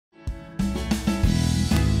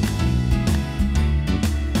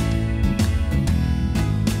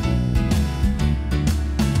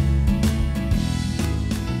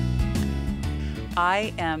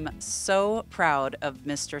I am so proud of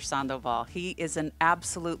Mr. Sandoval. He is an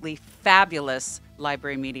absolutely fabulous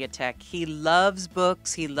library media tech. He loves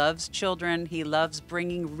books, he loves children, he loves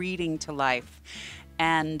bringing reading to life.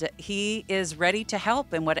 And he is ready to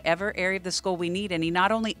help in whatever area of the school we need. And he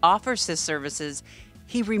not only offers his services,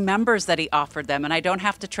 he remembers that he offered them, and I don't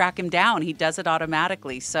have to track him down. He does it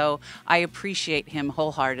automatically. So I appreciate him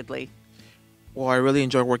wholeheartedly. Well, I really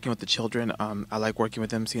enjoy working with the children. I like working with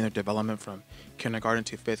them, seeing their development from kindergarten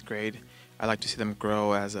to 5th grade. I like to see them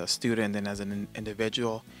grow as a student and as an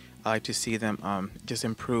individual. I like to see them just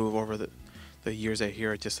improve over the years they're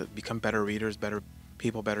here, just to become better readers, better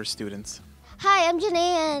people, better students. Hi, I'm Janae,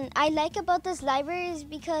 and I like about this library is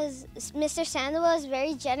because Mr. Sandoval is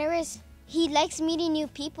very generous. He likes meeting new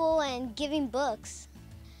people and giving books.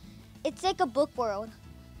 It's like a book world,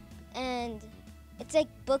 and it's like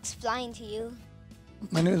books flying to you.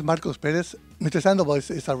 My name is Marcos Perez. Mr. Sandoval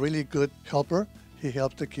is a really good helper. He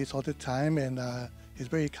helps the kids all the time, and he's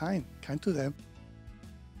very kind to them.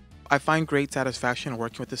 I find great satisfaction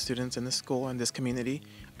working with the students in the school and this community.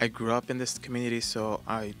 I grew up in this community, so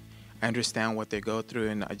I understand what they go through,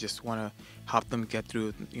 and I just want to help them get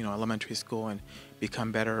through, elementary school and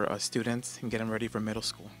become better students and get them ready for middle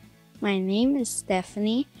school. My name is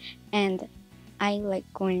Stephanie, and I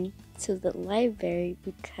like going to the library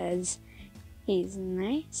because he's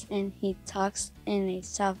nice and he talks in a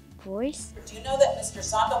soft voice. Do you know that Mr.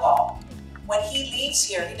 Sandoval, when he leaves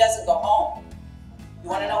here, he doesn't go home? You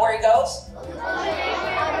want to know where he goes?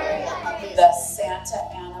 The Santa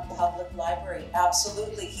Ana Public Library.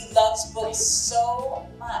 Absolutely. He loves books so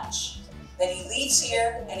much that he leaves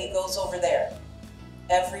here and he goes over there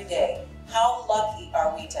every day. How lucky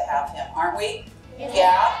are we to have him, aren't we?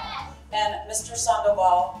 Yeah. And Mr.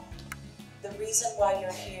 Sandoval, the reason why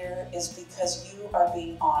you're here is because you are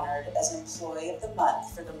being honored as Employee of the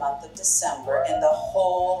Month for the month of December in the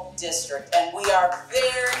whole district. And we are very,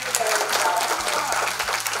 very proud of you.